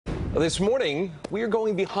This morning, we are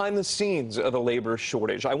going behind the scenes of the labor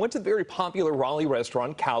shortage. I went to the very popular Raleigh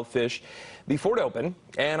restaurant, Cowfish, before it opened,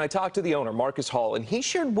 and I talked to the owner, Marcus Hall, and he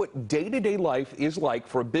shared what day-to-day life is like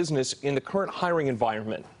for a business in the current hiring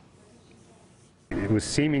environment. It was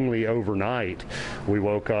seemingly overnight. We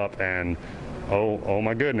woke up and, oh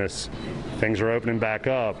my goodness, things are opening back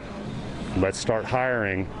up. Let's start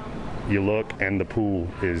hiring. You look and the pool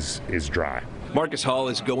is dry. Marcus Hall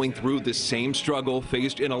is going through the same struggle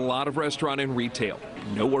faced in a lot of restaurant and retail.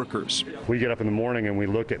 No workers. We get up in the morning and we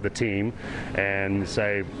look at the team and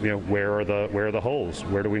say, where are the holes?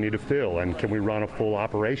 Where do we need to fill? And can we run a full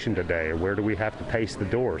operation today? Or where do we have to pace the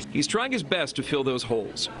doors? He's trying his best to fill those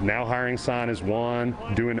holes. Now hiring sign is one.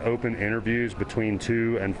 Doing open interviews between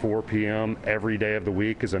 2 and 4 p.m. every day of the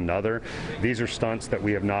week is another. These are stunts that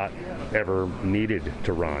we have not ever needed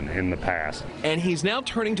to run in the past. And he's now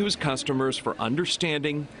turning to his customers for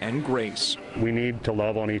understanding and grace. We need to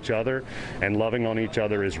love on each other, and loving on each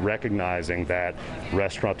other is recognizing that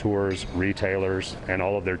restaurateurs, retailers, and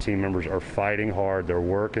all of their team members are fighting hard. They're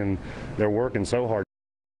working so hard.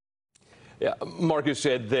 Yeah, Marcus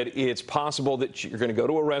said that it's possible that you're going to go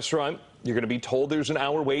to a restaurant, you're going to be told there's an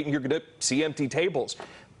hour wait, and you're going to see empty tables.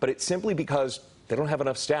 But it's simply because they don't have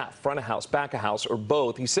enough staff, front of house, back of house, or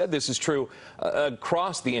both. He said this is true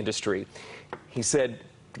across the industry. He said,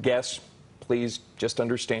 guests, please just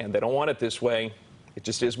understand, they don't want it this way. It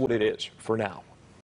just is what it is for now.